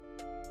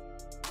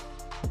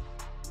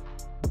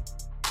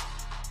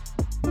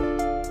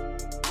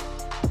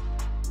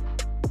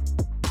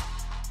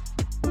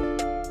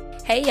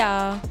Hey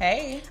y'all,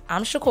 Hey,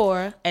 I'm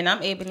Shakora, and I'm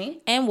Ebony.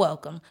 and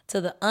welcome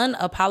to the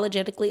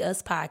Unapologetically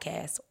Us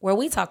podcast, where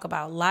we talk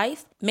about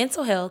life,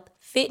 mental health,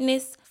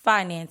 fitness,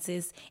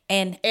 finances,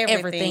 and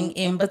everything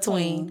in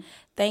between.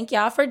 Thank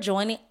y'all for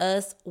joining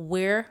us.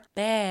 We're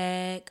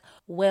back.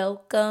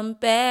 Welcome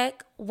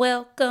back.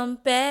 Welcome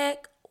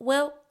back.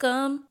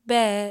 Welcome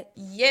back.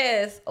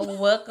 Yes,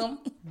 welcome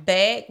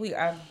back. We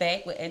are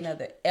back with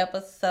another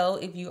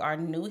episode. If you are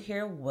new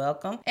here,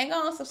 welcome. And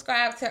go and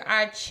subscribe to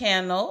our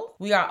channel.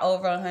 We are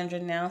over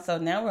 100 now, so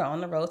now we're on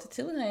the road to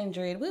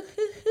 200.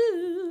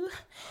 Woo-hoo-hoo.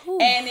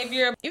 And if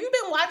you've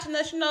been watching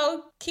us,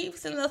 keep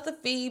sending us the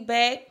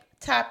feedback,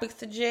 topic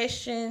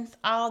suggestions,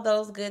 all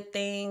those good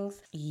things.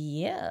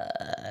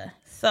 Yeah.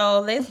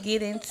 So let's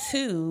get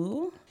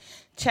into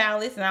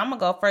child. Listen, I'm gonna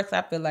go first.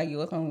 I feel like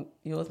yours gonna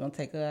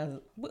take us.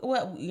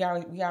 What we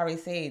already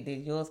said that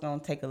yours gonna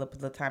take a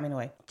little time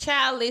anyway.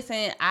 Child,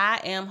 listen.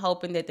 I am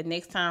hoping that the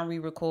next time we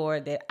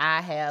record, that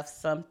I have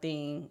some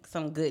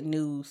good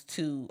news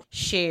to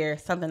share.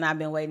 Something I've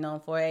been waiting on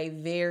for a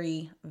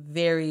very,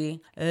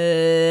 very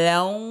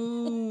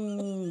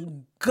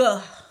long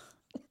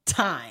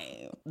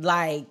time.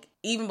 Like,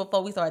 even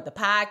before we started the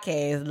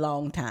podcast,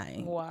 long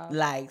time. Wow.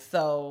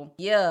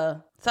 Yeah.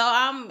 So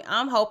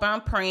I'm hoping, I'm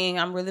praying,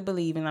 I'm really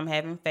believing, I'm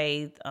having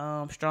faith,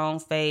 strong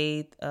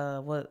faith,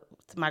 what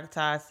Michael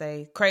Todd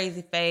say,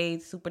 crazy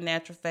faith,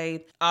 supernatural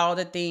faith, all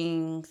the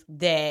things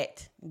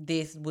that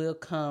this will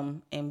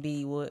come and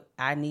be what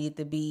I need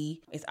to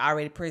be. It's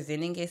already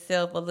presenting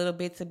itself a little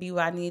bit to be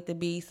what I need to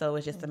be. So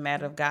it's just a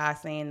matter of God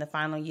saying the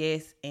final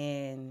yes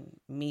and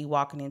me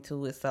walking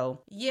into it.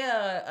 So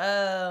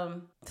yeah,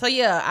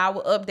 I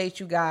will update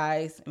you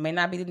guys. It may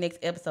not be the next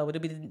episode, but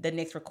it'll be the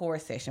next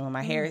record session when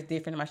my hair is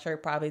different, my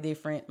shirt probably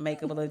different,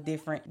 makeup a little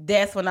different.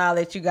 That's when I'll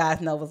let you guys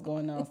know what's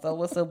going on. So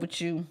what's up with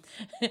you?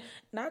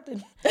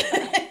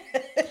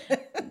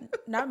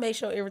 Not make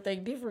sure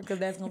everything different, because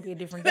that's gonna be a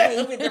different day.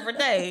 It'll be a different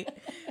day.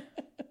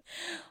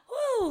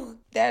 Woo,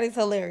 that is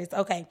hilarious.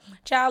 Okay,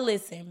 child,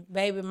 listen,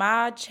 baby,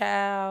 my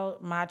child.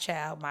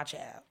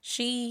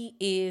 She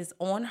is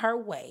on her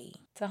way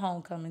to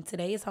homecoming.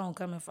 Today is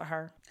homecoming for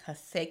her. Her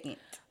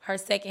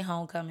second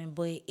homecoming,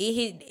 but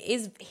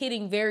it's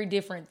hitting very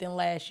different than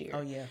last year.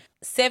 Oh yeah.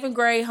 7th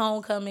grade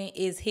homecoming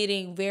is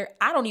hitting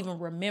I don't even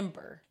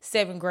remember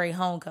 7th grade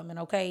homecoming,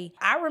 okay?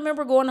 I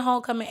remember going to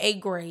homecoming 8th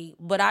grade,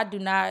 but I do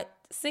not,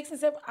 6 and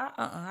 7,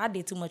 I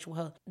did too much with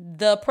her.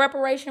 The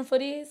preparation for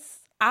this,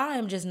 I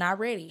am just not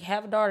ready.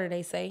 Have a daughter,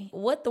 they say.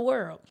 What the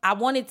world? I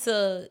wanted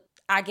to,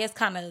 I guess,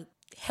 kind of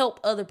help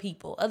other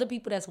people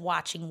that's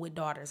watching with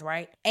daughters,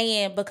 right?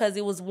 And because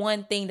it was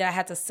one thing that I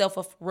had to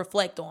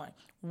self-reflect on,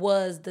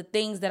 was the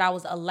things that I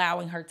was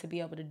allowing her to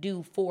be able to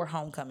do for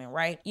homecoming,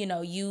 right?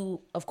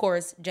 Of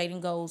course, Jaden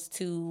goes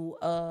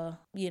to,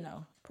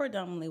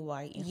 predominantly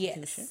white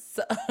institution. Yes.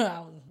 So,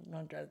 I was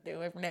going to try to stay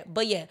away from that.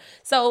 But yeah,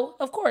 so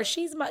of course,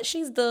 she's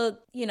the,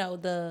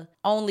 the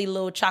only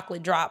little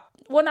chocolate drop.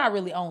 Well, not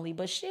really only,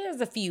 but she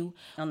has a few.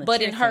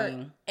 But in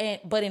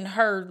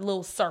her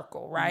little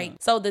circle, right?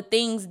 So the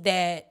things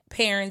that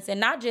parents,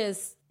 and not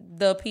just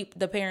the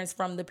parents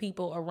from the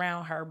people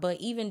around her, but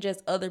even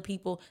just other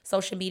people,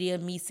 social media,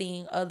 me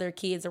seeing other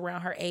kids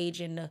around her age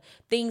and the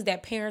things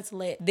that parents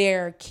let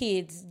their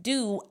kids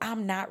do,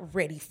 I'm not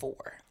ready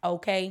for,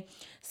 okay?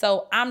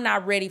 So I'm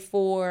not ready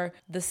for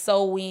the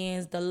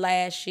sew-ins, the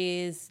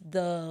lashes,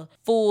 the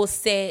full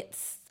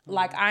sets.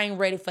 Like, I ain't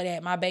ready for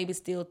that. My baby's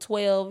still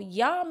 12.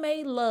 Y'all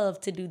may love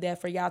to do that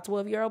for y'all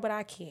 12-year-old, but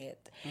I can't.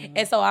 Mm-hmm.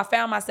 And so I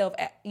found myself,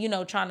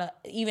 trying to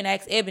even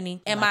ask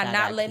Ebony, am I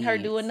not letting her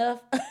do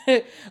enough?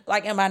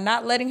 Like, am I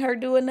not letting her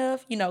do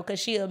enough? Because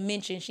she'll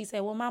mention, she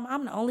said, well, Mama,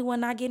 I'm the only one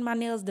not getting my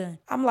nails done.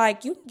 I'm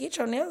like, you can get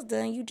your nails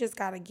done. You just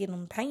got to get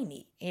them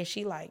painted. And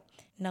she like,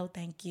 no,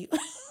 thank you.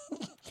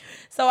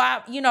 So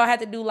I had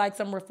to do like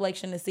some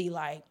reflection to see,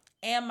 like,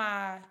 am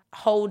I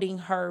holding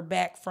her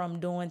back from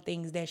doing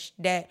things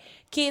that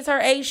kids her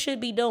age should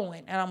be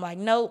doing? And I'm like,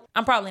 nope,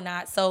 I'm probably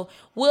not. So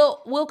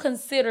we'll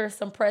consider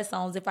some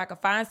press-ons. If I can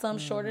find some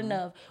short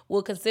enough,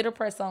 we'll consider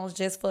press-ons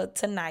just for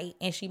tonight.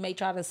 And she may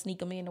try to sneak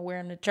them in to wear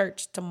in the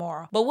church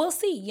tomorrow. But we'll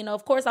see.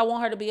 Of course, I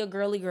want her to be a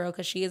girly girl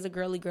because she is a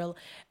girly girl.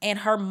 And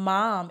her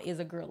mom is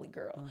a girly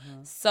girl.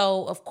 Mm-hmm.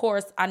 So, of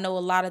course, I know a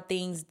lot of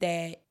things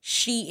that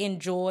she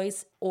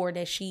enjoys or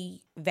that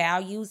she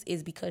values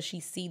is because she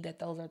see that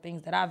those are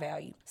things that I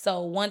value.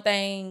 So one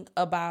thing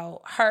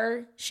about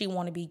her, she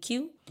want to be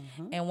cute.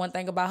 Mm-hmm. And one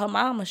thing about her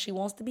mama, she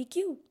wants to be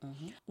cute.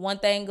 Mm-hmm. One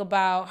thing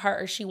about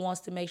her, she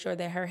wants to make sure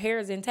that her hair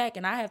is intact.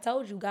 And I have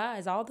told you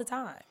guys all the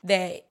time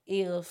that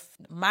if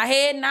my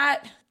head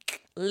not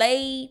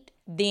laid,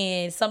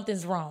 then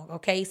something's wrong,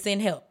 okay?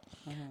 Send help.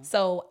 Mm-hmm.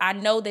 So I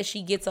know that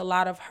she gets a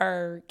lot of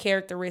her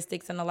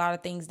characteristics and a lot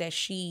of things that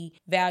she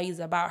values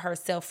about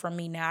herself from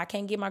me. Now, I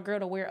can't get my girl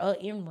to wear an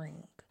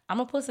earring. I'm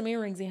going to put some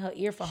earrings in her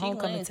ear for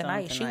homecoming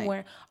tonight. She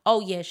wearing,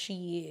 oh yes,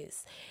 she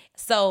is.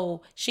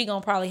 So she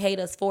going to probably hate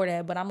us for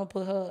that, but I'm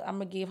going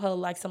to give her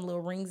like some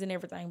little rings and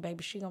everything,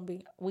 baby.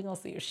 We going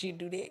to see if she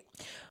do that.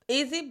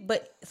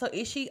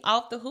 Is she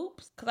off the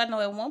hoops? Because I know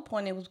at one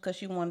point it was because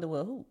she wanted to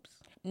wear hoops.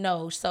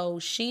 No, so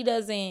she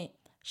doesn't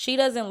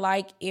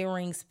like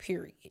earrings,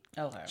 period.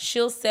 Okay.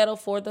 She'll settle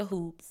for the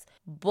hoops.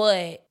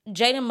 But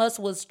Jaden Musk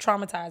was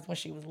traumatized when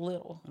she was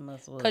little.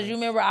 Because you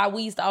remember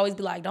we used to always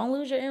be like, don't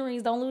lose your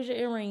earrings, don't lose your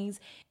earrings.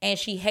 And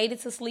she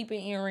hated to sleep in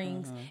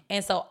earrings. Mm-hmm.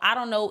 And so I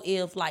don't know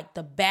if like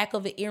the back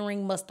of an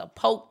earring must have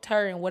poked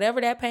her and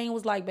whatever that pain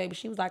was like, baby,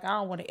 she was like, I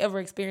don't want to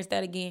ever experience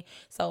that again.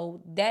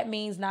 So that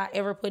means not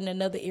ever putting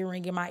another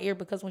earring in my ear,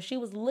 because when she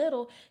was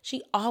little,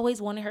 she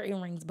always wanted her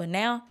earrings. But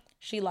now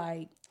she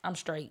like, I'm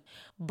straight.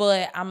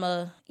 But I'm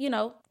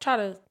try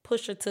to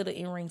push her to the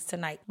earrings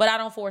tonight. But I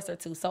don't force her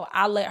to. So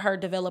I let her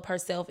develop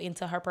herself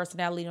into her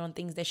personality on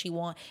things that she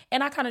wants.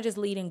 And I kind of just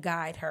lead and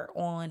guide her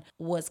on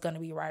what's going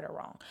to be right or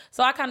wrong.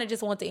 So I kind of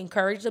just want to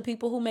encourage the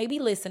people who may be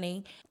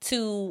listening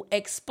to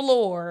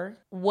explore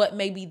what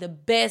may be the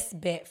best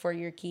bet for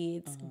your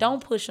kids. Mm-hmm.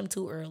 Don't push them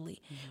too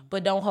early,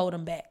 but don't hold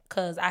them back.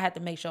 Because I have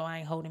to make sure I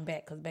ain't holding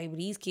back. Because, baby,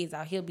 these kids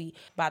out here be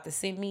about to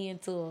send me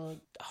into a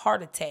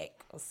heart attack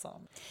or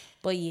something.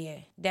 But yeah,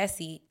 that's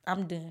it.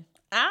 I'm done.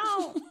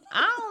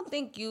 I don't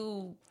think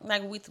you,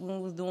 like when we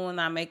was doing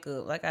our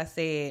makeup, like I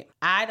said,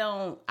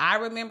 I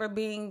remember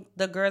being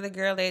the girl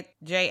at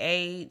J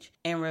age,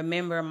 and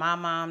remember my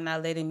mom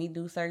not letting me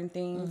do certain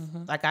things.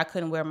 Mm-hmm. Like I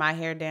couldn't wear my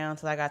hair down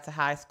till I got to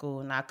high school,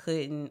 and I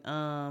couldn't,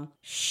 I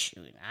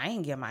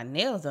didn't get my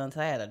nails done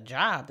until I had a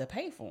job to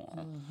pay for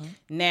them.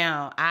 Mm-hmm.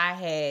 Now I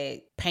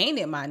had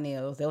painted my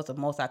nails. That was the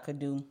most I could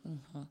do.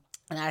 Mm-hmm.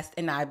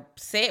 And I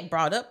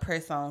brought up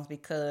press-ons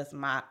because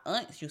my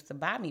aunts used to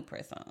buy me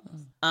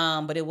press-ons.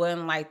 But it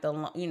wasn't like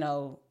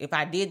if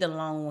I did the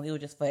long one, it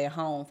was just for at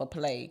home for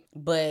play.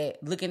 But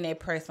looking at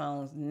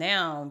press-ons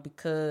now,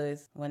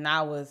 because when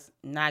I was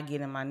not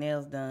getting my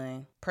nails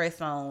done,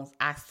 press-ons,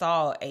 I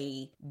saw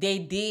they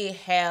did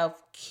have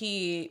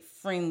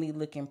kid-friendly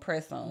looking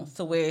press-ons.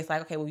 So where it's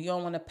like, okay, well, you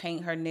don't want to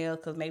paint her nails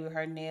because maybe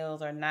her nail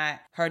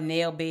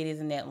bed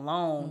isn't that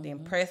long, mm-hmm. then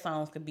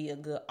press-ons could be a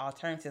good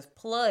alternative.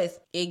 Plus,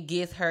 it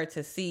gets her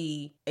to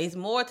see it's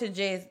more to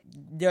just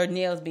their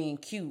nails being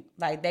cute.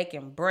 Like they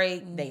can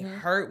break, mm-hmm. they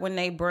hurt when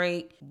they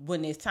break.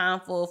 When it's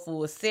time for a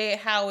full set,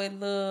 how it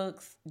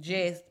looks,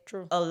 just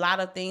True. A lot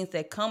of things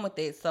that come with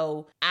it.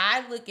 So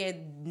I look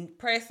at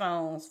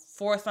press-ons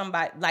for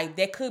somebody like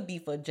that could be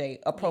for Jay,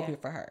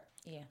 appropriate for her.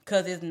 Yeah.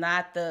 Because it's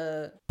not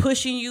the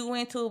pushing you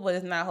into it, but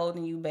it's not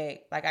holding you back.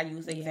 Like I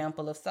use the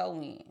example of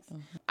sew-ins.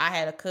 Mm-hmm. I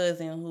had a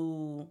cousin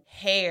who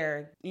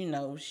hair,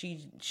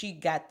 she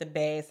got the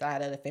bad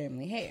side of the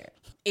family hair.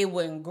 It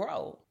wouldn't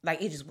grow.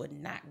 Like it just would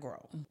not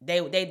grow.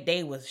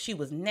 Mm-hmm. She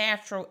was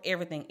natural,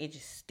 everything. It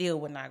just still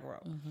would not grow.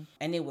 Mm-hmm.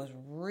 And it was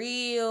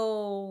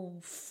real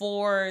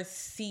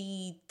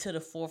 4C to the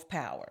 4th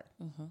power.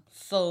 Mm-hmm.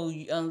 So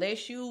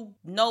unless you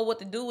know what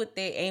to do with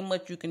it, ain't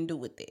much you can do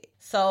with it.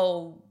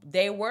 So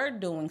they were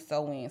doing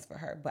sew-ins for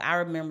her. But I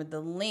remember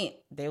the length.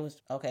 They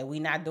was, okay, we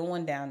not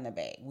doing down the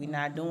back. We mm-hmm.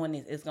 not doing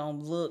this. It's going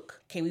to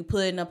look, can we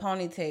put it in a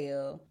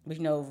ponytail? But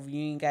if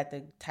you ain't got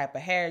the type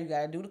of hair, you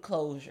got to do the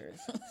closures.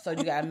 So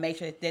you got to make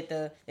sure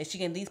that she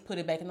can at least put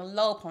it back in a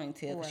low ponytail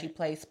because right. she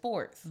plays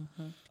sports.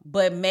 Mm-hmm.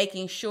 But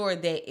making sure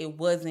that it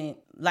wasn't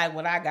like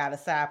what I got, a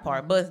side part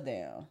mm-hmm. bust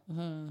down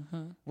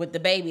mm-hmm. with the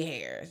baby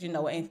hairs,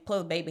 and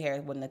plus baby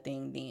hairs wasn't a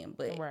thing then,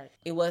 but right.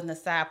 it wasn't a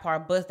side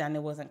part bust down.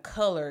 It wasn't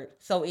colored.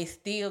 So it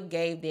still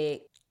gave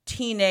that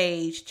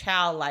teenage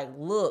childlike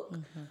look,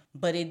 mm-hmm.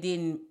 but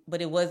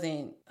it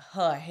wasn't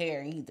her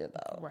hair either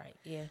though. Right.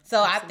 Yeah.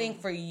 So absolutely. I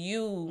think for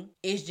you,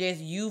 it's just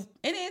you,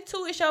 and then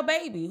too, it's your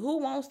baby. Who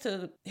wants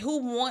to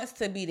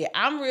be there?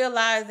 I'm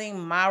realizing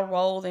my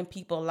role in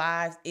people's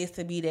lives is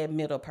to be that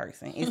middle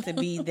person. Is to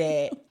be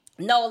that.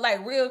 No,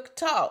 like real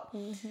talk.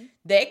 Mm-hmm.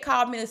 They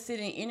called me to sit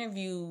in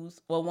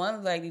interviews. Well,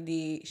 one lady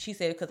did. She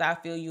said, because I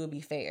feel you will be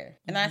fair.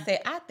 And mm-hmm. I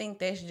said, I think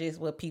that's just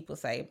what people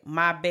say.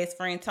 My best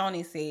friend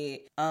Tony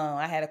said,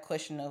 I had a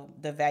question of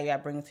the value I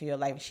bring to your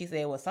life. She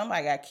said, well,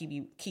 somebody got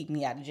to keep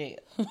me out of jail.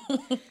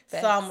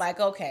 So I'm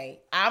like,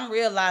 okay, I'm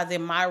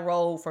realizing my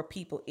role for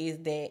people is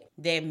that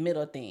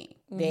middle thing.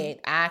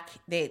 Mm-hmm.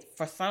 That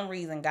for some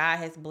reason God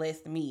has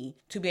blessed me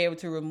to be able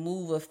to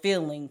remove a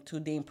feeling to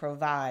then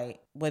provide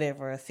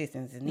whatever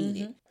assistance is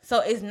needed. Mm-hmm.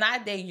 So it's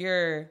not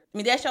that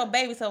that's your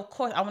baby. So of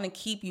course I want to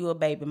keep you a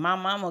baby. My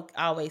mama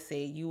always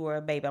said, you were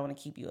a baby, I want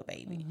to keep you a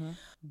baby. Mm-hmm.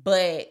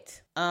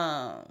 But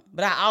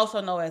I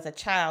also know as a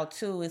child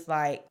too, it's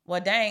like,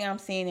 well, dang, I'm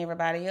seeing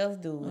everybody else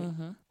do it.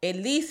 Mm-hmm. At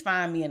least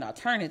find me an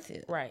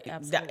alternative. Right,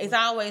 absolutely. It's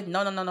always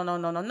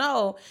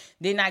no.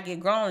 Then I get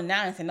grown and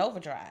now it's an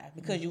overdrive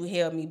because mm-hmm. you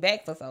held me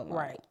back for so long.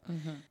 Right.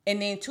 Mm-hmm.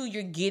 And then too,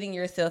 you're getting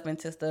yourself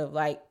into stuff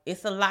like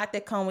it's a lot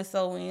that come with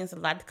sew-ins, a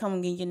lot to come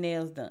and get your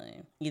nails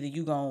done. Either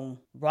you gonna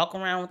walk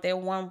around with that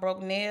one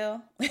broke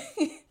nail.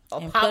 Or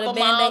and pop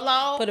them all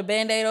off. Put a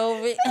Band-Aid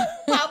over it.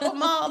 Pop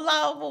them all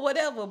off or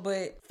whatever.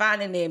 But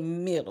finding that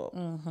middle.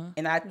 Mm-hmm.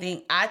 And I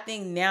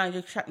think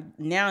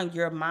now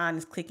your mind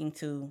is clicking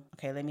to,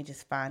 okay, let me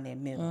just find that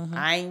middle. Mm-hmm.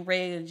 I ain't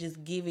ready to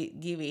just give it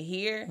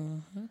here.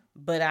 Mm-hmm.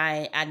 But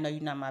I know you're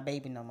not my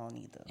baby no more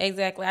neither.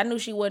 Exactly. I knew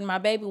she wasn't my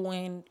baby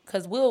when,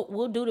 cause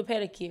we'll do the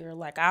pedicure.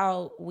 Like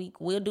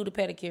we'll do the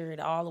pedicure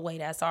all the way.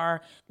 That's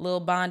our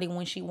little bonding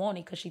when she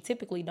wanted, cause she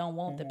typically don't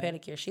want the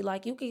pedicure. She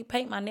like, you can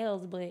paint my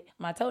nails, but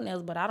my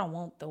toenails, but I don't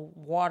want the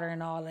water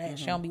and all that.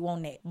 She don't be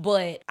wanting that.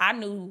 But I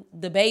knew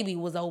the baby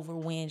was over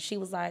when she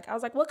was like, I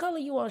was like, what color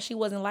you want? She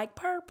wasn't like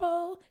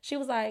purple. She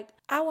was like,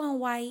 I want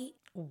white.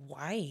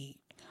 White.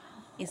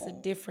 It's a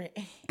different.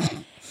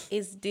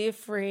 It's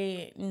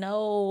different.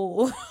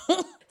 No.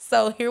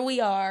 So here we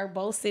are,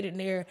 both sitting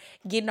there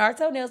getting our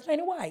toenails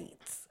painted white.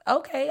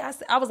 Okay.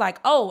 I was like,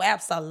 oh,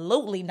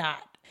 absolutely not.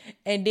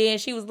 And then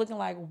she was looking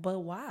like, but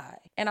why?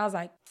 And I was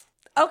like,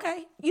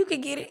 okay, you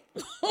can get it.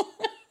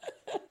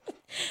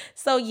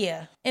 So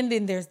yeah. And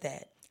then there's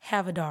that.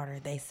 Have a daughter,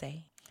 they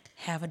say.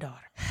 Have a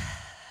daughter.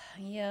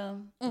 Yeah,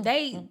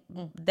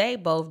 they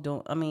both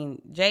doing. I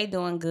mean, Jay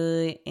doing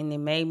good, and it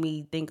made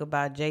me think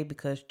about Jay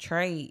because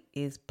Trey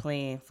is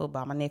playing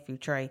football. My nephew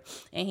Trey,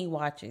 and he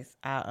watches.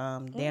 I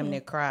damn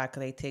near cried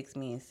because they text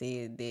me and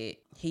said that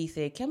he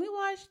said, "Can we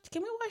watch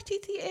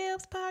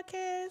TTL's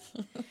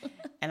podcast?"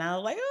 And I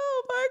was like,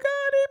 "Oh my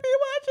God, he be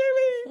watching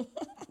me!"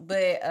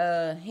 But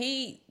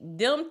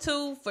them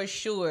two for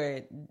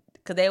sure.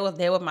 Cause they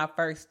were my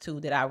first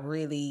two that I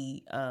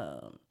really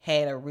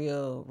had a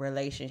real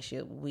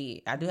relationship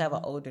with. I do have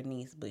an older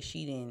niece, but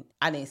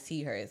I didn't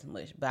see her as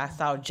much. But I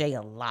saw Jay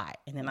a lot,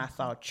 and then I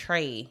saw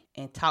Trey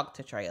and talked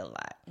to Trey a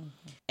lot.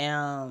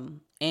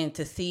 And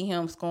to see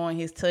him scoring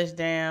his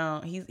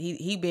touchdown,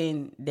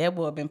 that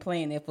boy been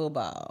playing that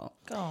football.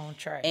 Go on,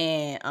 Trey.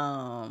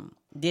 And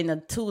then the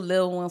two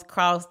little ones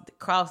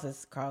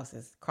crosses.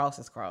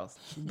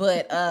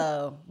 But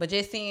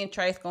just seeing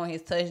Trey scoring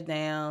his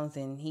touchdowns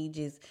and he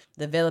just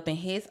developing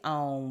his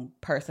own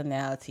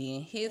personality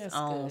and his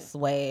own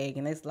swag,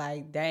 and it's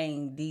like,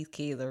 dang, these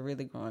kids are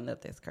really growing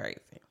up. That's crazy.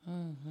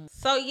 Mm-hmm.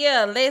 So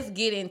yeah, let's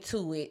get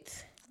into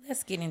it.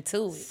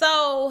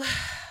 So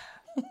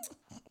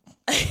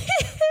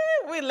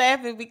we're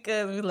laughing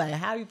because we're like,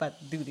 how are you about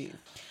to do this?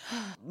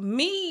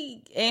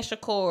 Me and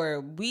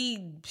Shakur,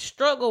 we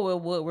struggle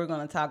with what we're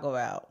going to talk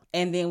about.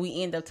 And then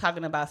we end up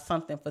talking about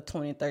something for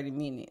 20, 30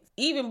 minutes.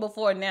 Even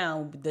before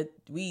now,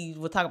 we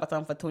will talk about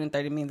something for 20,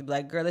 30 minutes. Be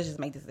like, girl, let's just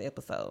make this an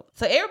episode.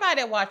 So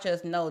everybody that watch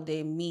us know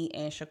that me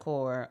and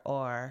Shakur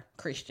are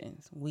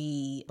Christians.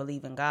 We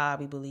believe in God.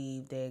 We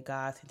believe that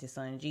God sent his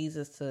son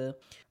Jesus to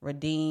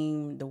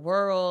redeem the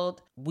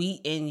world.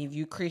 And if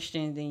you're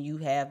Christian, then you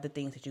have the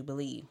things that you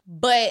believe.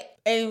 But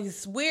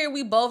it's weird,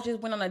 we both just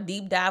went on a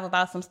deep dive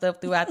about some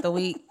stuff throughout the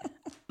week.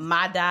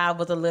 My dive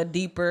was a little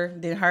deeper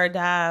than her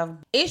dive.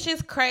 It's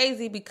just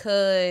crazy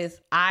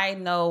because I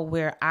know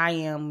where I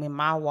am in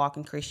my walk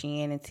in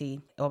Christianity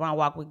or my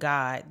walk with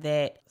God,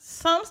 that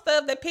some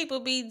stuff that people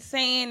be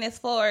saying as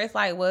far as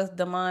like what's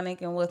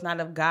demonic and what's not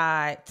of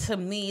God, to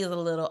me is a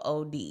little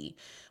OD.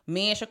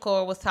 Me and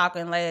Shakur was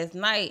talking last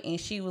night and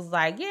she was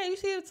like, yeah, you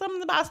see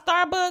something about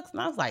Starbucks?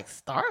 And I was like,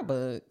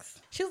 Starbucks?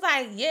 She was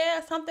like,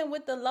 yeah, something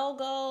with the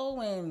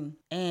logo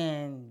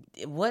and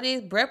what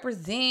it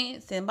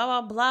represents and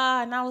blah, blah,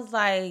 blah. And I was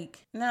like,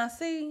 now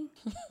see,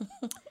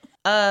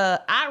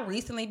 I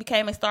recently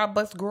became a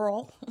Starbucks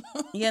girl,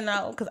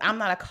 because I'm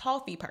not a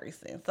coffee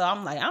person. So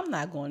I'm like, I'm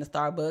not going to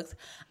Starbucks.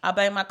 I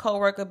blame my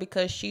coworker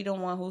because she the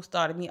one who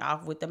started me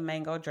off with the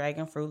mango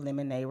dragon fruit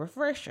lemonade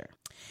refresher.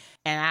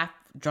 And I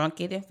drunk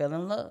it and fell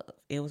in love.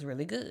 It was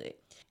really good.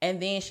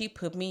 And then she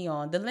put me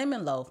on the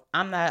lemon loaf.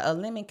 I'm not a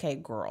lemon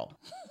cake girl.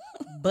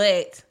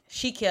 But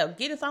she kept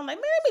getting it. So I'm like,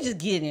 man, let me just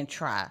get it and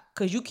try.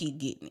 Because you keep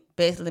getting it.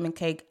 Best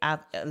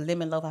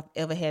lemon loaf I've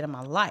ever had in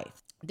my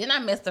life. Then I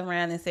messed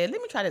around and said,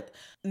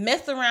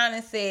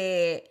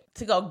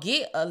 to go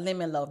get a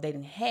lemon loaf. They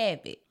didn't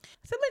have it.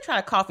 So let me try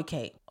a coffee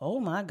cake. Oh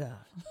my God.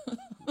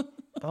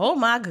 Oh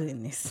my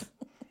goodness.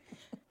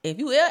 If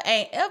you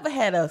ain't ever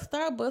had a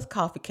Starbucks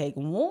coffee cake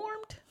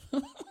warmed,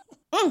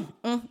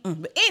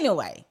 But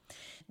anyway,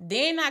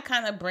 then I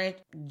kind of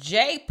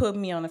Jay put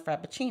me on the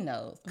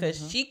Frappuccinos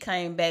because she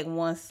came back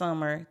one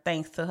summer,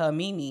 thanks to her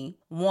Mimi,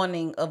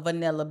 wanting a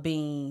vanilla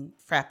bean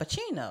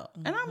Frappuccino.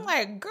 And I'm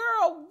like, girl,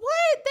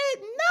 what?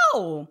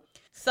 No.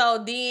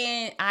 So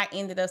then I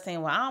ended up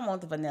saying, well, I don't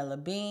want the vanilla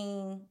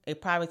bean.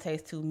 It probably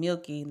tastes too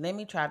milky. Let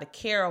me try the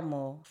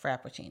caramel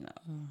Frappuccino.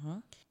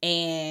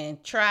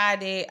 And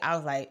tried it. I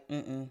was like,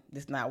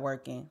 this not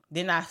working.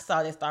 Then I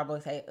saw that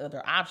Starbucks had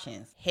other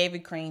options. Heavy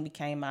cream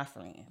became my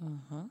friend.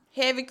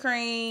 Heavy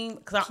cream.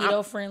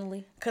 Keto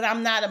friendly. Because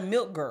I'm not a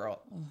milk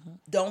girl.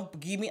 Don't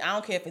give me, I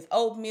don't care if it's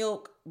oat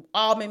milk,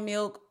 almond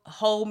milk,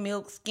 whole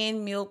milk,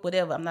 skim milk,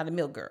 whatever. I'm not a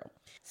milk girl.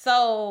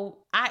 So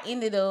I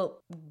ended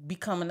up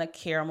becoming a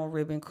caramel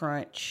ribbon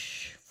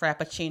crunch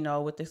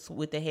Frappuccino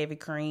with the heavy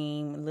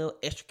cream, a little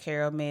extra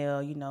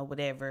caramel,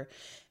 whatever.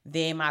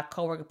 Then my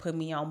coworker put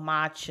me on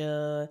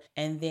matcha,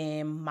 and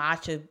then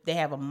matcha, they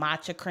have a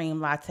matcha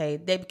cream latte.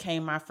 They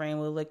became my friend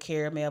with a little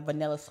caramel,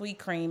 vanilla, sweet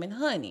cream, and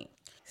honey.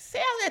 Say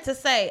all that to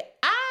say,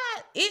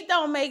 I it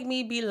don't make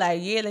me be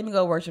like, yeah, let me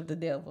go worship the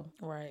devil.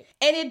 Right.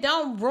 And it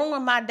don't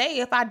ruin my day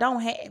if I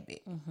don't have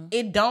it. Mm-hmm.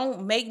 It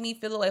don't make me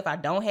feel away if I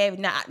don't have it.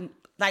 Now,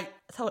 I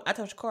told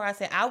Shakora, I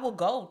said, I will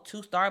go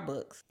to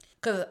Starbucks.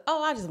 Because,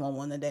 I just want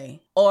one a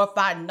day. Or if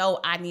I know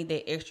I need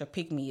that extra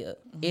pick-me-up.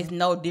 Mm-hmm. It's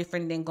no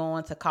different than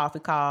going to Coffee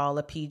Call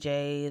or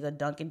PJ's or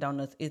Dunkin'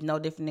 Donuts. It's no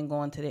different than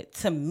going to that,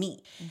 to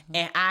me. Mm-hmm.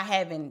 And I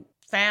haven't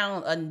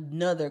found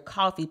another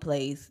coffee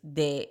place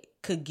that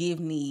could give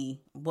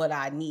me what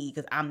I need,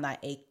 because I'm not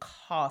a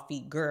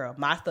coffee girl.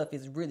 My stuff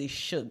is really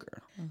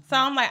sugar. Mm-hmm. So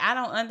I'm like, I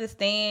don't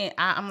understand.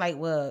 I'm like,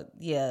 well,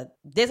 yeah,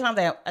 this one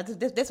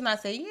this one I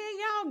say,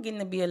 yeah, y'all getting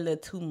to be a little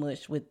too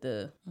much with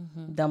the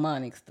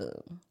demonic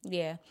stuff.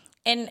 Yeah.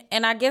 And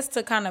I guess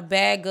to kind of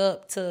bag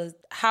up to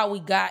how we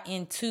got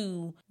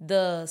into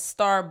the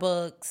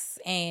Starbucks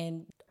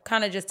and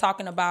kind of just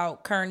talking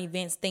about current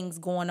events, things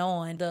going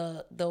on,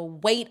 the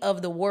weight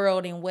of the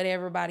world and what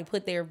everybody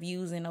put their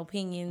views and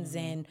opinions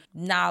and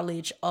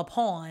knowledge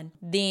upon,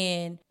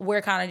 then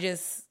we're kind of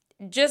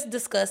just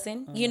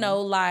discussing,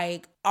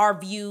 like our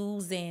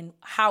views and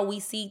how we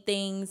see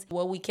things.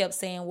 What we kept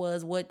saying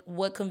was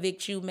what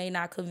convicts you may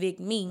not convict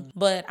me.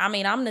 But I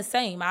mean, I'm the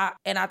same. I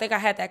think I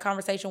had that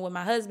conversation with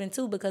my husband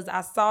too, because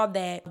I saw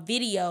that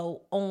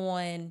video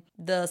on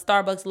the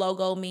Starbucks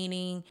logo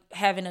meaning,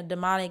 having a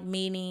demonic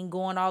meaning,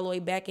 going all the way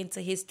back into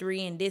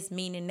history, and this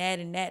meaning that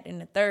and that and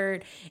the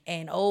third.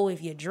 And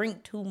if you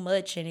drink too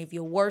much and if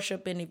you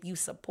worship and if you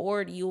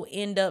support, you'll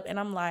end up. And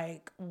I'm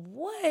like,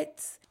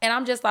 what? And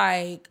I'm just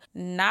like,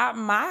 not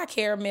my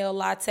caramel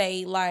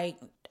latte. Like,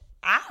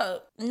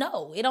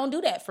 no, it don't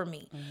do that for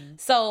me. Mm-hmm.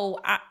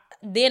 So I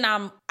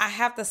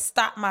have to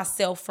stop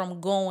myself from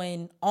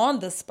going on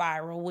the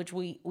spiral, which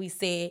we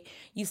said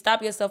you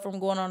stop yourself from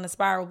going on the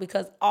spiral,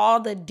 because all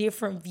the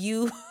different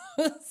views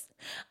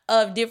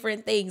of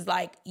different things,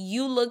 like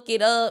you look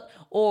it up,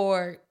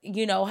 or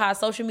how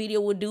social media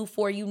will do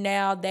for you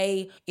now.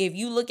 If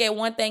you look at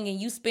one thing and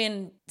you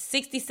spend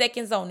 60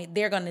 seconds on it,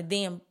 they're gonna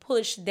then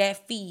push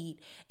that feed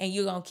and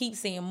you're gonna keep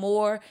seeing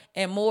more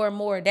and more and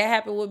more. That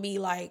happened with me,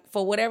 like,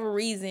 for whatever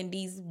reason,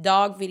 these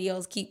dog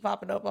videos keep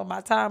popping up on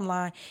my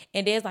timeline,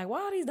 and there's like,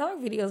 why these dog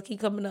videos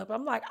keep coming up?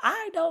 I'm like,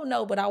 I don't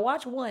know, but I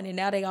watched one and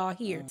now they all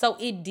here. So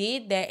it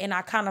did that, and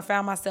I kind of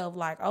found myself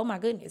like, oh my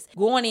goodness,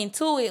 going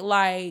into it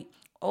like,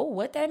 oh,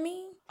 what that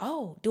mean?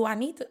 Oh, do I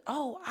need to?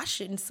 Oh, I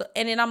shouldn't.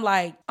 And then I'm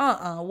like,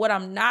 what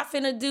I'm not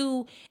finna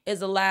do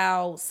is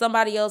allow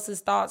somebody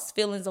else's thoughts,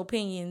 feelings,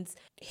 opinions,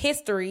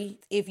 history,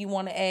 if you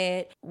want to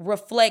add,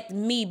 reflect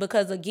me,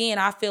 because again,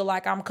 I feel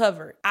like I'm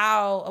covered.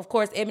 Of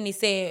course, Ebony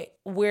said,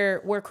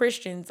 we're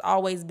Christians,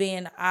 always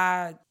been.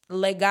 I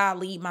let God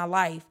lead my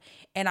life.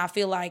 And I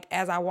feel like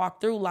as I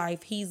walk through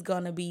life, he's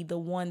going to be the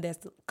one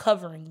that's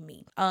covering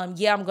me. I'm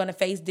going to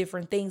face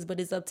different things, but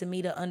it's up to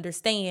me to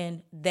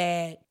understand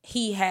that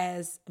he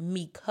has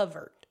me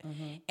covered.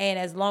 Mm-hmm. And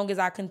as long as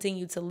I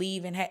continue to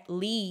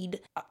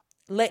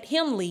let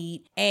him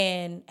lead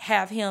and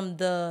have him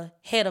the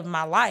head of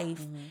my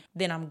life,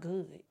 then I'm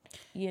good.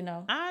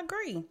 I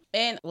agree.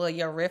 And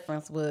your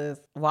reference was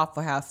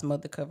Waffle House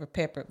smothered covered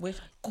pepper, which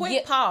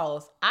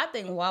pause. I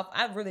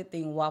really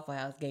think Waffle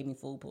House gave me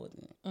food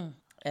poisoning.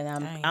 And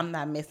I'm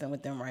not messing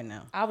with them right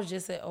now.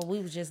 We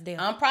was just there.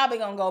 I'm probably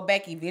gonna go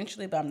back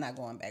eventually, but I'm not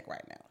going back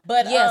right now.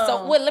 But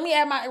let me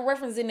add my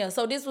reference in there.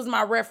 So this was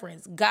my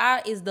reference.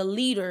 God is the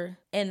leader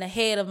and the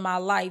head of my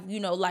life.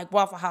 Like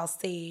Waffle House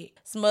said,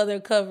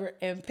 smothered, covered,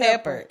 and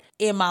peppered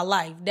in my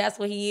life. That's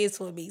what he is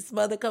for me.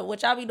 Smothered, covered.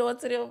 What y'all be doing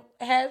to them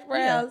hash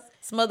browns? Yeah.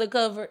 Smothered,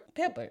 covered,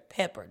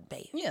 peppered,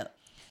 babe. Yeah.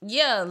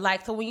 Yeah,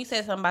 like, so when you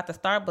said something about the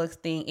Starbucks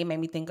thing, it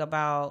made me think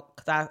about,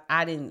 because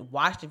I didn't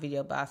watch the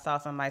video, but I saw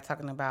somebody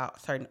talking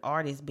about certain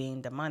artists being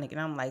demonic, and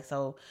I'm like,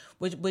 so,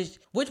 which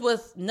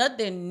was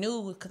nothing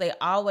new, because they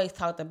always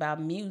talked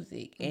about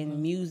music,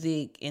 and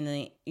music,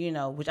 and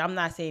which I'm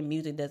not saying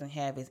music doesn't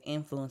have its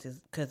influences,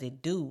 because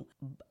it do,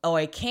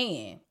 or it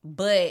can,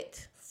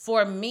 but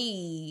for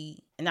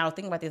me, and I was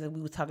thinking about this, and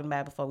we were talking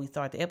about it before we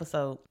started the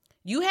episode,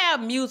 you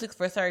have music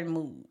for certain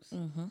moods.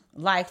 Mm-hmm.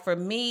 Like for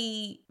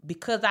me,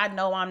 because I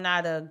know I'm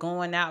not a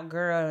going out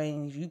girl,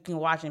 and you can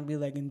watch and be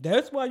like, and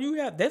that's why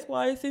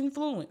it's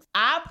influence.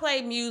 I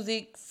play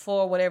music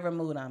for whatever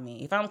mood I'm in.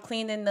 If I'm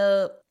cleaning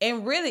up,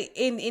 and really,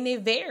 and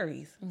it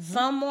varies. Mm-hmm.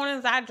 Some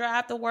mornings I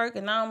drive to work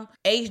and I'm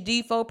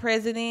HD for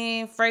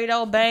President,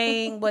 Fredo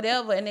Bang,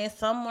 whatever. And then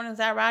some mornings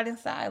I ride in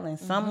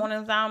silence. Some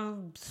mornings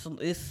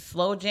it's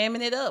slow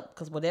jamming it up,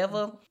 because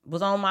whatever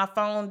was on my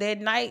phone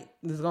that night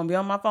is going to be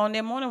on my phone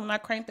that morning when I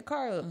crank the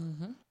car up.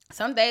 Mm-hmm.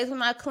 Some days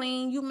when I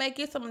clean, you may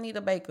get some Anita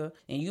Baker,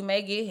 and you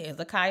may get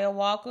Hezekiah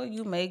Walker,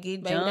 you may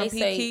get John P.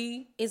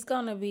 Key. It's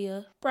gonna be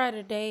a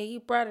brighter day.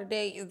 Brighter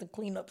day is the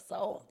cleanup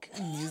song.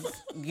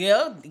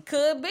 Yeah, it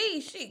could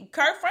be.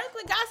 Kirk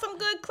Franklin got some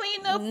good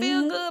clean up,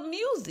 feel good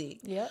music.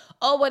 Yeah,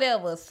 or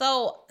whatever.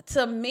 So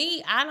to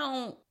me, I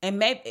don't, and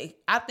maybe,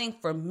 I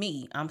think for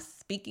me, I'm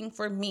speaking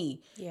for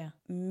me. Yeah.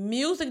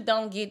 Music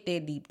don't get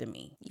that deep to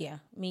me. Yeah,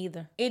 me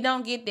either. It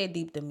don't get that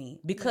deep to me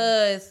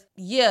because,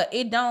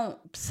 it don't,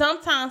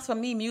 sometimes for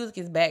me, music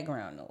is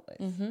background noise.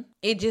 Mm-hmm.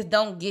 It just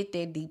don't get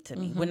that deep to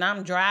me. Mm-hmm. When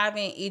I'm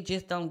driving, it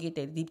just don't get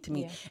that deep to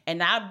me. Yeah.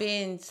 And I've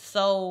been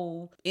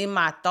so in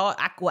my thought,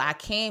 I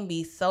can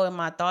be so in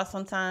my thoughts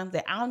sometimes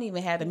that I don't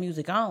even have the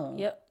music on.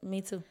 Yep,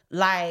 me too.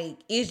 Like,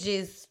 it's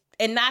just,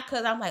 and not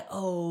because I'm like,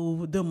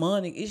 oh,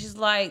 demonic. It's just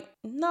like,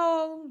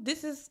 no,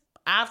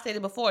 I've said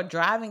it before,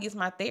 driving is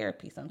my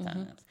therapy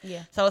sometimes. Mm-hmm.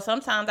 Yeah. So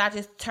sometimes I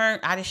just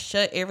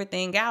shut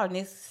everything out and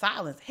it's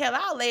silence. Hell,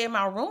 I'll lay in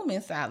my room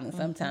in silence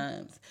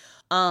sometimes.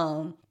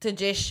 To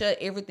just shut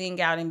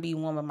everything out and be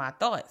one with my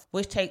thoughts.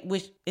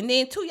 And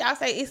then too, y'all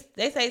say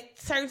they say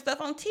certain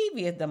stuff on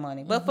TV is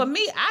demonic. But for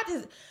me,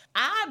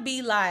 I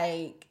be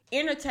like,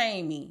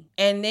 entertain me.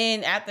 And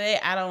then after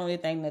that, I don't really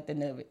think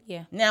nothing of it.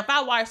 Yeah. Now, if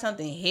I watch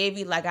something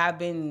heavy, like I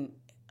don't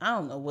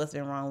know what's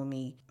been wrong with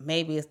me.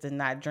 Maybe it's the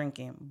not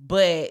drinking.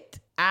 But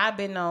I've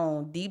been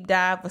on deep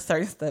dive for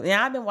certain stuff. And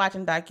I've been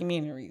watching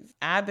documentaries.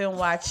 I've been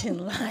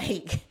watching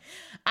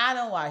I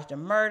done watched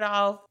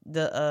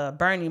the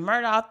Bernie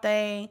Murdoch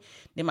thing.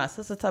 Then my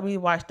sister told me to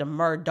watch the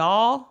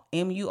Murdaugh,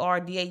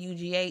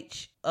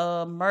 Murdaugh,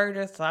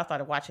 murder. So I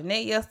started watching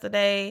that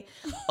yesterday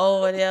or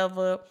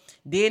whatever.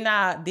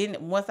 Then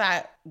once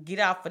I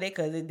get off of that,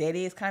 because that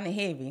is kind of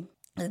heavy,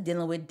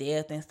 dealing with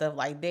death and stuff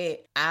like that,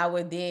 I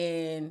would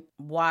then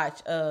watch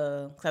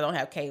because I don't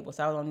have cable,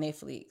 so I was on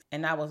Netflix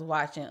and I was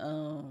watching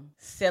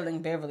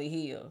Selling Beverly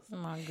Hills. Oh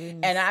my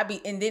goodness.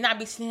 And then I'd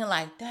be sitting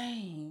like,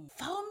 dang,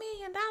 $4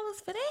 million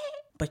for that?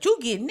 But you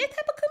getting that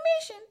type of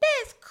commission?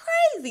 That's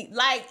crazy.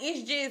 Like,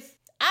 it's just,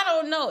 I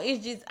don't know.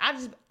 It's just,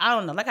 I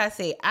don't know. Like I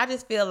said, I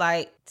just feel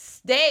like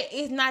that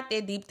is not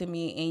that deep to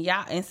me.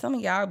 And some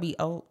of y'all be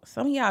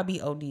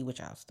OD with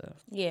y'all stuff.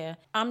 Yeah.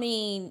 I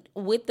mean,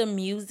 with the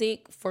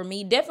music, for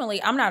me,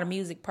 definitely, I'm not a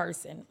music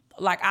person.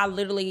 Like, I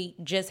literally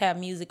just have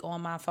music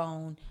on my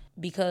phone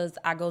because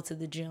I go to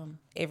the gym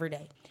every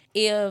day.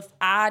 If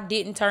I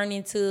didn't turn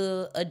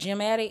into a gym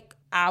addict,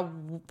 I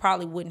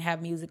probably wouldn't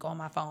have music on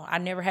my phone. I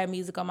never had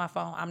music on my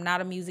phone. I'm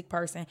not a music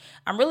person.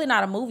 I'm really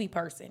not a movie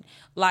person.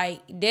 Like,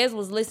 Des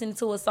was listening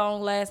to a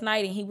song last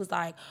night and he was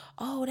like,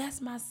 oh,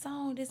 that's my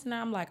song. This and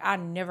that. I'm like, I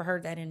never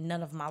heard that in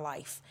none of my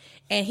life.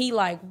 And he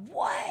like,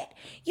 what?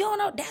 You don't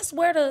know? That's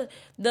where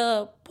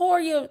the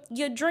pour your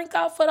drink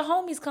out for the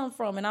homies come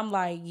from. And I'm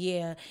like,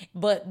 yeah.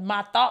 But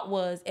my thought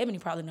was, Ebony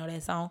probably know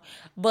that song.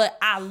 But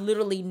I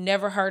literally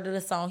never heard of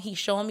the song. He's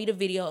showing me the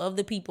video of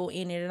the people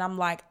in it. And I'm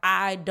like,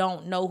 I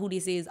don't know who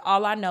this is.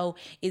 All I know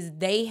is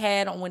they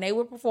had on, when they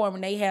were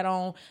performing, they had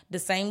on the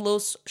same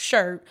little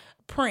shirt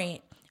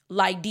print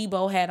like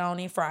Debo had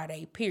on in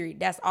Friday, period.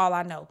 That's all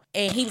I know.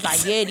 And he was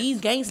like, yeah, these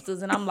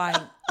gangsters. And I'm like,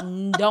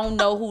 don't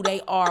know who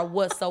they are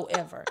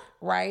whatsoever,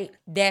 right?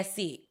 That's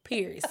it,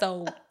 period.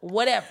 So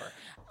whatever.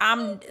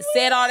 I'm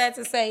said all that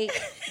to say,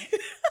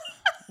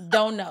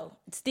 don't know.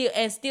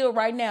 Still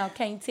right now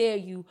can't tell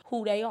you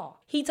who they are.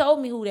 He told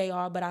me who they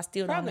are, but I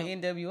still don't know.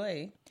 Probably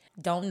NWA.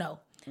 Don't know.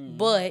 Mm-hmm.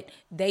 But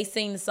they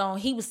sing the song.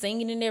 He was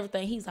singing and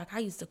everything. He's like, I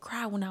used to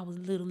cry when I was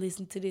little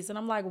listening to this. And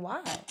I'm like,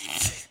 why?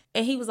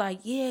 And he was like,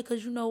 yeah,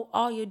 because you know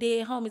all your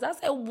dead homies. I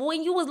said,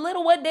 when you was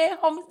little, what dead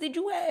homies did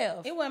you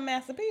have? It wasn't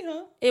Master P,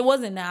 huh? It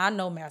wasn't. Now I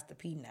know Master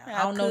P now.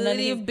 I don't know none of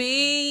his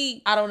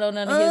be. I don't know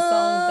none of his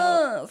songs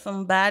though.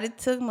 Somebody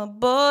took my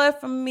boy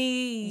from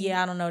me.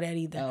 Yeah, I don't know that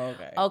either. Oh,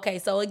 okay. Okay,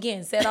 so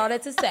again, said all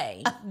that to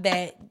say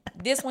that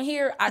this one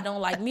here, I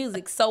don't like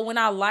music. So when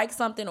I like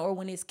something or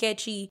when it's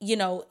catchy, you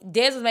know,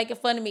 Des was making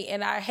fun of me,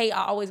 and I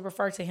always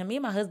refer to him. Me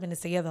and my husband is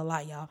together a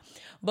lot, y'all.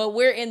 But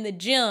we're in the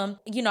gym.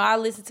 You know, I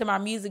listen to my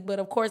music, but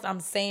of course I'm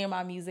saying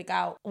my music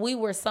out. We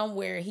were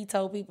somewhere. He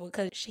told people,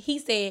 because he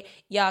said,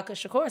 y'all, because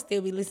Shakur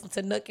still be listening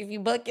to Nook If You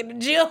Buck in the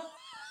gym.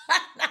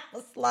 I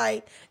was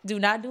like, do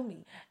not do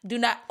me. Do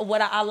not,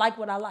 I like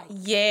what I like.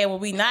 Yeah, what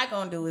we not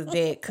going to do is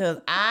that, because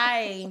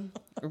I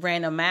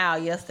ran a mile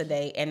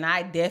yesterday, and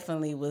I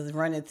definitely was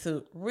running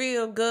to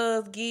Real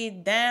Girls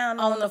Get Down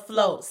on the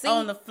float. See?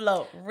 On the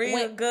float.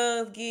 Real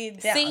Girls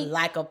Get Down. See?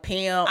 Like a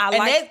pimp.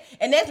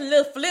 That's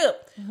Lil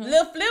Flip. Mm-hmm.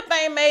 Lil Flip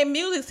ain't made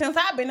music since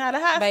I've been out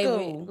of high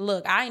school.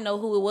 Look, I didn't know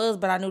who it was,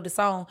 but I knew the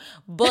song.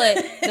 But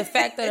the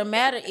fact of the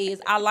matter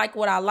is, I like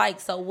what I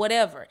like, so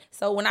whatever.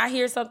 So when I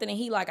hear something and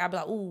he like, I be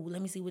like, ooh,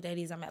 let me see what that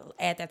is. I'm going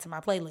to add that to my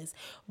playlist.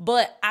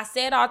 But I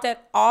said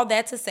all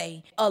that to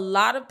say, a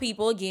lot of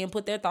people, again,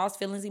 put their thoughts,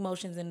 feelings,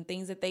 emotions, and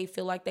things that they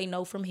feel like they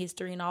know from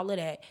history and all of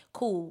that.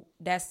 Cool.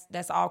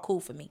 That's all cool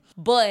for me.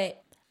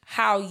 But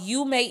how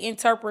you may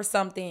interpret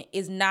something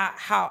is not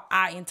how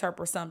I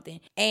interpret something.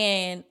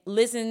 And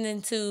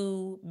listening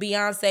to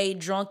Beyonce,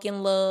 Drunk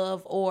in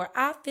Love, or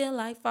I Feel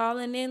Like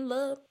Falling in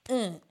Love,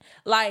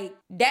 like,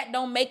 that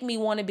don't make me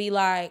want to be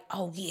like,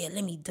 oh yeah,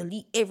 let me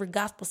delete every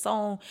gospel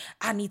song.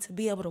 I need to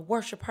be able to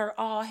worship her.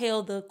 All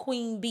hail the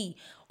Queen Bee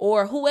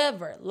or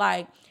whoever.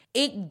 Like,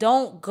 it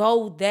don't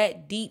go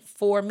that deep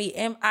for me.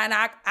 And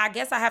I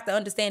guess I have to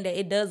understand that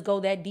it does go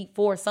that deep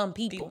for some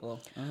people.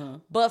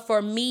 But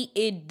for me,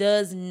 it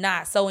does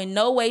not. So in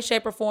no way,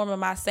 shape, or form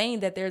am I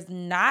saying that there's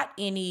not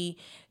any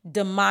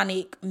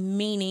demonic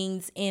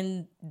meanings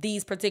in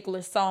these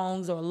particular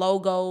songs or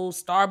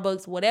logos,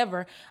 Starbucks,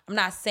 whatever. I'm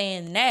not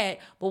saying that.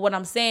 But what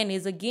I'm saying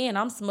is, again,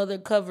 I'm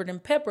smothered, covered,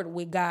 and peppered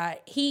with God.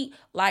 He,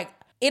 like,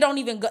 it don't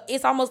even go,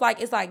 it's almost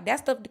like, it's like that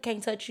stuff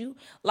can't touch you.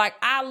 Like,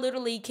 I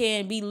literally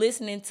can be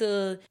listening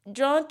to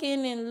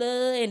Drunken in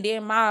Love, and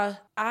then my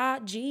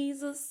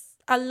Jesus,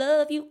 I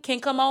love you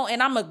can come on,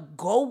 and I'm going to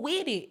go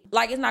with it.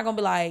 Like, it's not going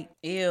to be like,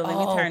 ew, let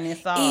me turn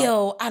this off.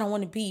 Ew, I don't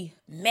want to be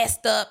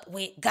messed up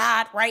with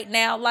God right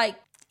now. Like,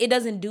 it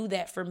doesn't do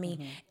that for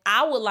me.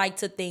 I would like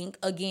to think,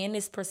 again,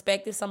 this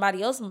perspective,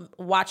 somebody else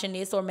watching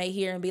this or may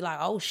hear and be like,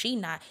 oh, she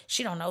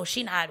don't know,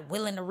 she not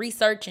willing to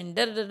research and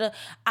da-da-da-da.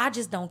 I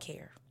just don't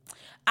care.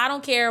 I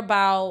don't care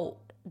about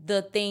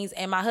the things,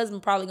 and my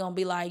husband probably gonna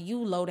be like, you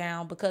low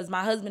down, because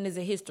my husband is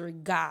a history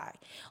guy.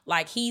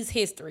 Like, he's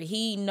history.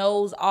 He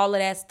knows all of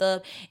that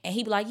stuff, and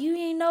he be like, you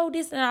ain't know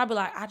this, and I'll be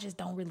like, I just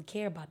don't really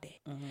care about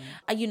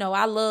that. You know,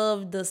 I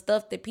love the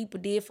stuff that people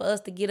did for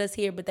us to get us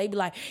here, but they be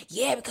like,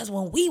 yeah, because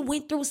when we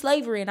went through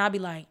slavery, and I'll be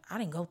like, I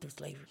didn't go through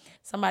slavery.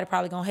 Somebody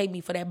probably gonna hate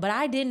me for that, but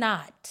I did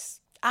not.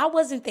 I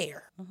wasn't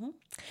there.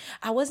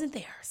 I wasn't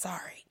there.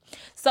 Sorry.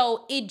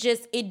 So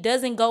it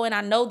doesn't go, and I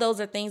know those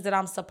are things that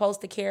I'm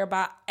supposed to care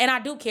about, and I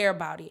do care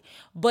about it,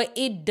 but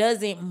it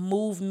doesn't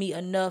move me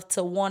enough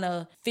to want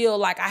to feel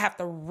like I have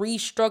to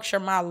restructure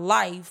my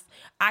life.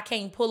 I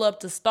can't pull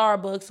up to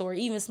Starbucks or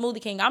even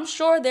Smoothie King. I'm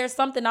sure there's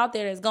something out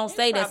there that's going to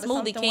say that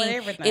Smoothie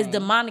King is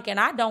demonic, and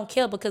I don't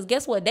care, because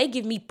guess what? They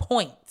give me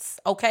points,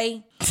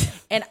 okay?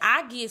 And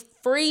I get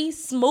free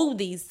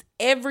smoothies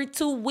every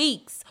 2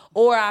 weeks,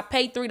 or I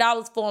pay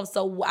 $3 for them,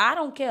 so I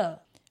don't care.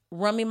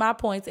 Run me my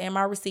points and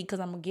my receipt, because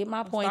I'm going to get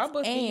my points.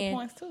 Starbucks give you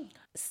points too.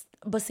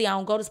 But see, I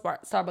don't go to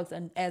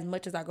Starbucks as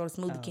much as I go to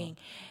Smoothie King.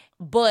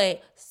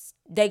 But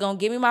they going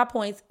to give me my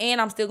points, and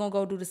I'm still going to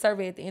go do the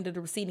survey at the end of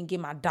the receipt and get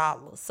my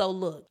dollars. So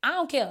look, I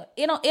don't care.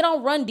 It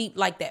don't run deep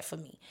like that for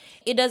me.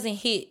 It doesn't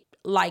hit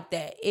like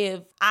that.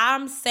 If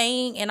I'm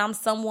saying, and I'm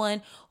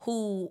someone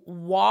who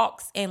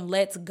walks and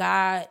lets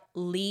God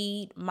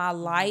lead my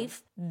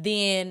life,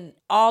 then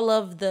all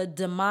of the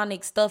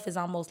demonic stuff is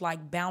almost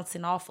like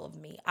bouncing off of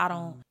me.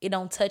 It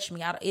don't touch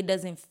me. It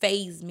doesn't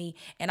faze me.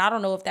 And I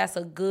don't know if that's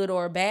a good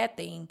or a bad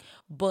thing,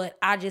 but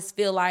I just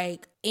feel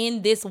like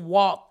in this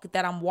walk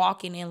that I'm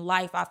walking in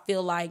life, I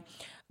feel like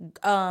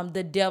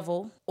the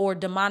devil or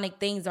demonic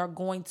things are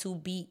going to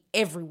be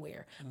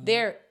everywhere.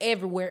 They're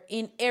everywhere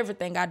in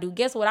everything I do.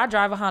 Guess what? I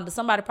drive a Honda.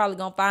 Somebody probably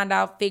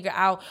gonna figure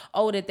out,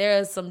 that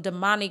there's some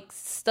demonic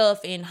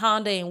stuff in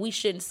Honda and we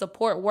shouldn't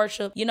support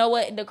worship. You know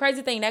what? The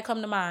crazy thing that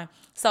come to mind.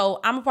 So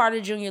I'm a part of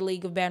the Junior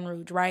League of Baton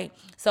Rouge, right?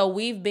 So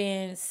we've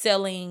been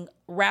selling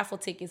raffle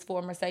tickets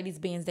for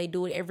Mercedes-Benz. They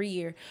do it every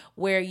year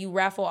where you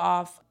raffle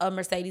off a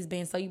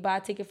Mercedes-Benz. So you buy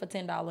a ticket for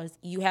 $10.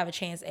 You have a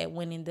chance at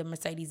winning the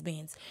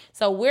Mercedes-Benz.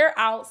 So we're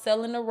out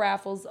selling the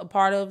raffles, a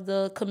part of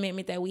the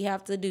commitment that we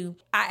have to do.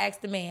 I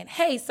asked the man,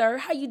 hey, sir,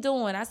 how you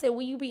doing? I said,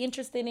 will you be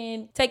interested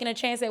in taking a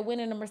chance at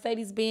winning the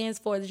Mercedes-Benz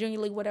for the Junior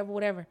League,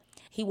 whatever.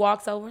 He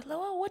walks over,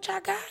 oh, what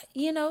y'all got?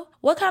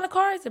 What kind of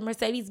car is it?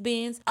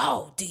 Mercedes-Benz.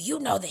 Oh, do you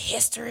know the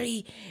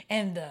history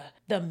and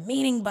the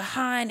meaning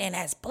behind, and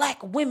as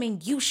black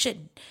women, you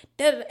should.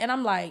 And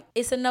I'm like,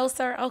 it's a no,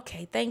 sir?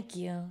 Okay, thank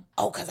you.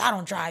 Oh, because I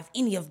don't drive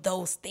any of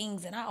those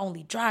things, and I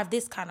only drive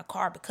this kind of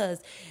car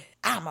because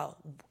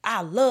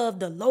I love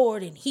the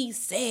Lord, and he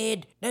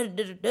said,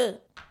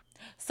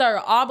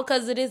 Sir, all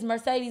because of this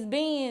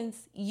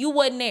Mercedes-Benz, you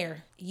wasn't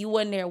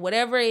there.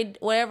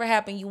 Whatever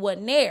happened, you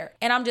wasn't there.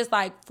 And I'm just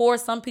like, for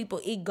some people,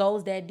 it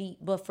goes that deep,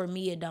 but for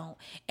me, it don't.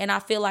 And I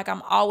feel like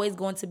I'm always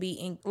going to be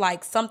in,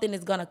 like, something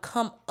is going to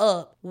come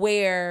up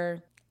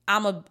where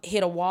I'm going to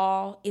hit a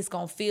wall. It's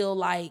going to feel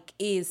like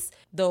it's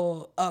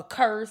a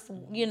curse,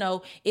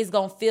 It's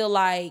going to feel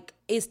like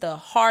it's the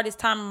hardest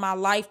time in my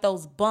life,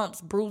 those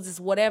bumps, bruises,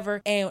 whatever.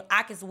 And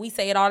we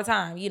say it all the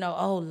time,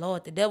 oh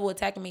Lord, the devil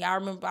attacking me. I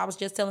remember I was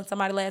just telling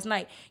somebody last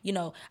night,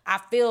 I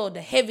feel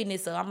the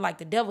heaviness I'm like,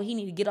 the devil, he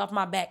need to get off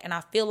my back. And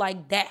I feel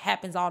like that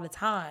happens all the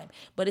time.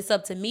 But it's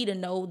up to me to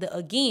know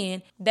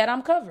that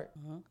I'm covered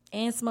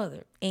and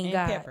smothered in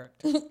God. Peppered.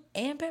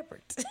 And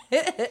peppered.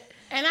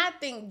 And I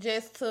think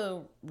just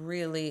to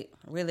really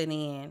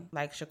in,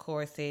 like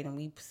Shakur said, and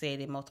we said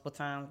it multiple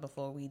times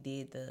before we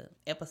did the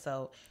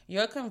episode,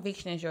 your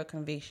conviction is your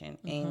conviction,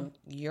 and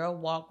your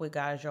walk with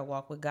God is your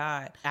walk with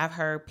God. I've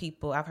heard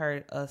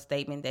a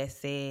statement that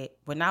said,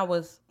 when I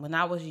was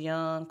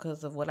young,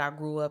 because of what I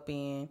grew up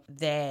in,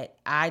 that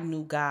I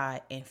knew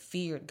God and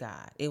feared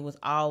God. It was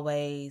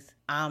always,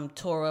 I'm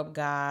tore up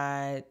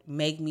God,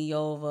 make me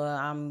over,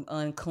 I'm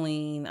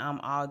unclean, I'm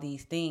all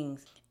these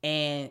things.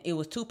 and it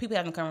was two people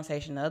having a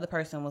conversation. The other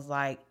person was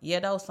like, yeah,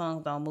 those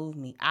songs don't move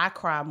me. I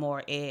cry more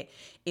at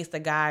It's the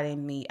God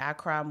in Me. I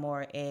cry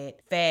more at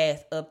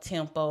fast,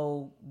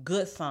 up-tempo,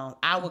 good songs.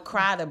 I would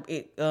cry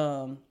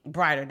to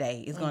Brighter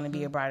Day. It's going to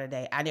be a brighter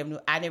day.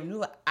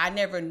 I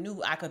never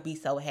knew I could be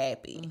so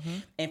happy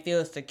and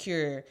feel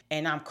secure.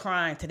 And I'm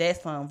crying to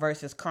that song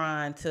versus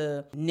crying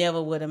to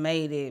Never Would Have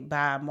Made It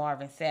by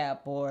Marvin Sapp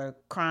or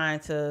crying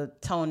to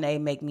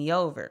Tone Make Me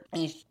Over.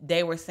 And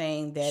they were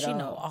saying that she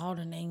know all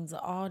the names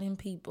of all them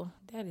people.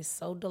 That is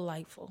so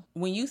delightful.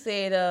 When you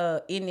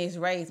said In This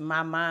Race,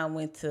 my mind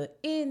went to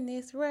In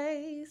This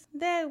Race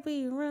That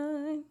We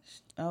Run.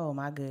 Oh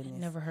my goodness.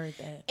 Never heard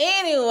that.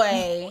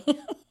 Anyway,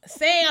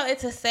 saying all that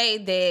to say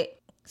that,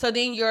 so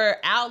then your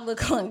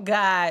outlook on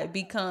God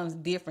becomes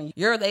different.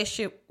 Your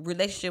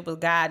relationship with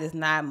God is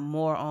not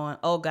more on,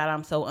 oh God,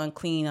 I'm so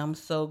unclean, I'm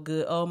so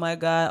good, oh my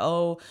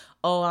God,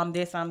 oh I'm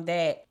this, I'm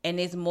that. And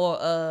it's more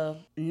of,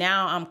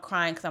 now I'm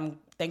crying because I'm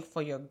thankful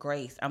for your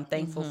grace. I'm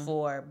thankful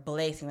for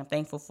blessing. I'm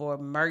thankful for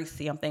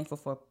mercy. I'm thankful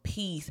for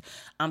peace.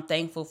 I'm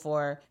thankful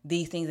for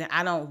these things. And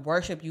I don't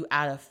worship you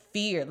out of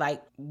fear.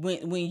 Like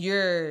when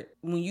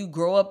you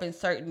grow up in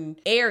certain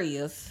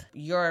areas,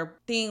 your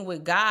thing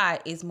with God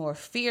is more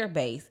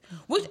fear-based,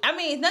 which, I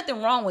mean, there's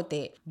nothing wrong with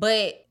that.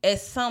 But at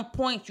some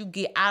point you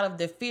get out of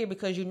the fear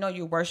because you know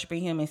you're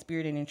worshiping him in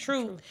spirit and in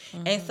truth.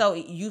 And so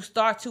you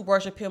start to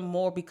worship him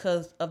more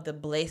because of the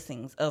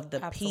blessings, of the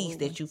peace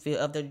that you feel,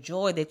 of the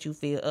joy that you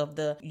feel, of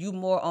you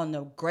more on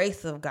the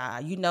grace of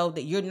God. You know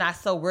that you're not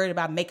so worried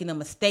about making a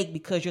mistake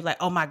because you're like,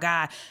 oh my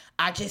God,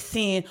 I just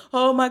sinned.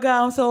 Oh my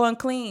God, I'm so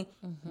unclean.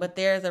 But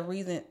there's a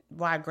reason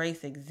why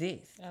grace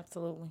exists.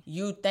 Absolutely.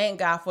 You thank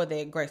God for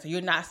that grace. So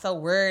you're not so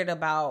worried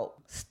about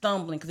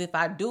stumbling, because if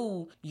I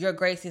do, your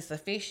grace is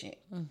sufficient.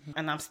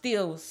 And I'm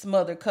still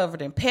smothered,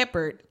 covered, and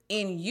peppered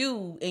in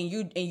you, and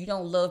you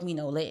don't love me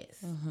no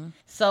less.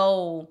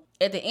 So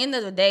at the end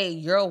of the day,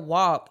 your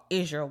walk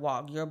is your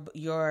walk.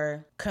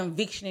 Your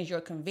conviction is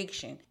your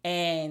conviction.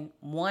 And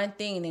one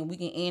thing, and we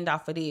can end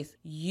off of this,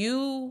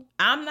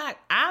 I'm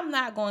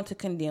not going to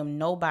condemn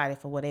nobody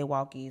for what their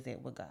walk is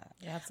at with God.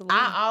 Absolutely.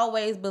 I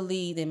always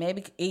believe that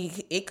maybe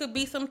it could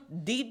be some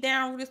deep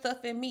down rooted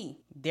stuff in me.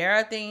 There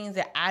are things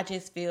that I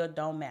just feel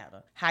don't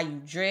matter. How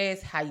you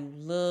dress, how you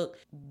look,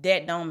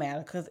 that don't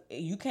matter. Because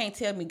you can't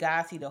tell me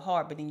God see the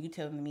heart, but then you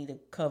telling me to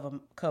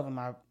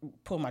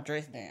pull my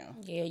dress down.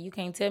 Yeah, you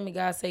can't tell me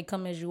God say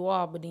come as you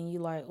are, but then you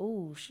like,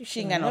 ooh,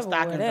 she ain't got no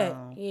stockings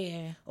on.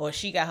 Yeah. Or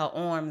she got her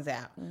arms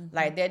out.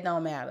 Like, that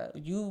don't matter.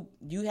 You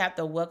have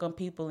to welcome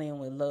people in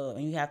with love,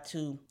 and you have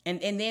to,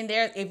 and then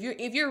there,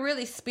 if you're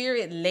really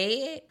spirit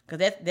led,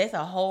 because that's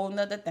a whole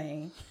nother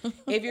thing.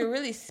 If you're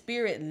really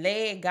spirit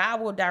led,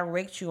 God will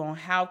direct you on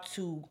how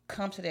to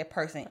come to that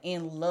person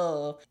in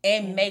love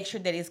and make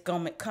sure that it's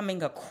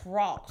coming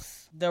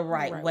across the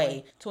right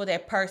way to where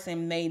that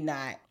person may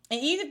not. And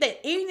even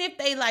if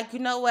they like, you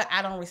know what,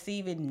 I don't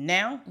receive it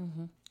now,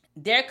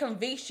 their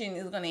conviction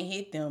is going to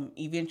hit them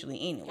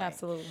eventually anyway.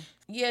 Absolutely.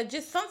 Yeah,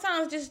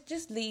 sometimes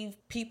just leave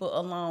people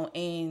alone.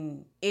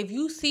 And if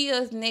you see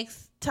us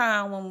next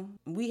time when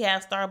we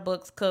have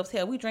Starbucks cups,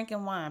 hell, we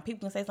drinking wine. People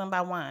can say something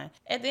about wine.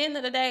 At the end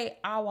of the day,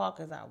 our walk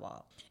is our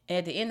walk.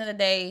 At the end of the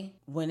day,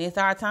 when it's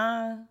our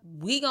time,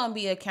 we going to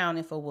be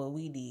accounting for what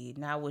we did,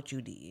 not what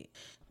you did.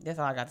 That's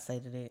all I got to say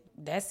to that.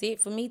 That's it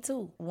for me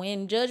too.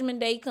 When Judgment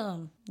Day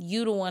come,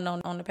 you the one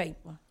on the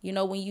paper. You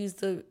know, when you used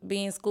to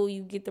be in school,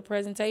 you get the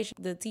presentation,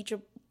 the teacher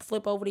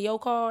flip over to your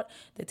card.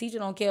 The teacher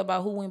don't care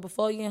about who went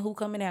before you and who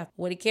coming after.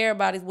 What he care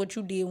about is what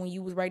you did when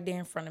you was right there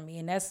in front of me.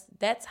 And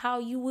that's how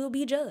you will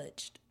be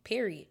judged.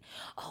 Period.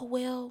 Oh,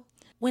 well,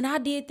 when I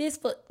did this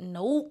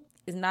nope.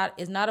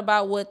 It's not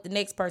about what the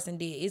next person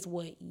did. It's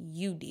what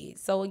you did.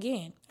 So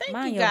again,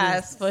 thank you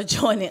guys for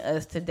joining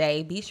us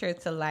today. Be sure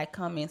to like,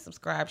 comment,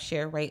 subscribe,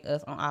 share, rate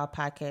us on all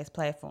podcast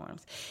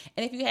platforms.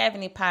 And if you have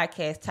any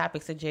podcast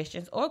topic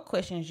suggestions or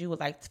questions you would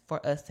like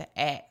for us to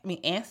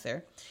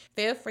answer,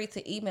 feel free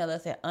to email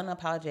us at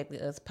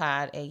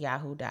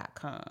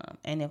unapologeticallywspod@yahoo.com.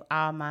 And if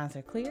all minds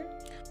are clear,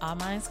 all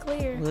minds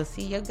clear. We'll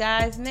see you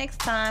guys next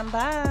time.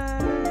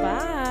 Bye.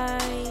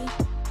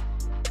 Bye.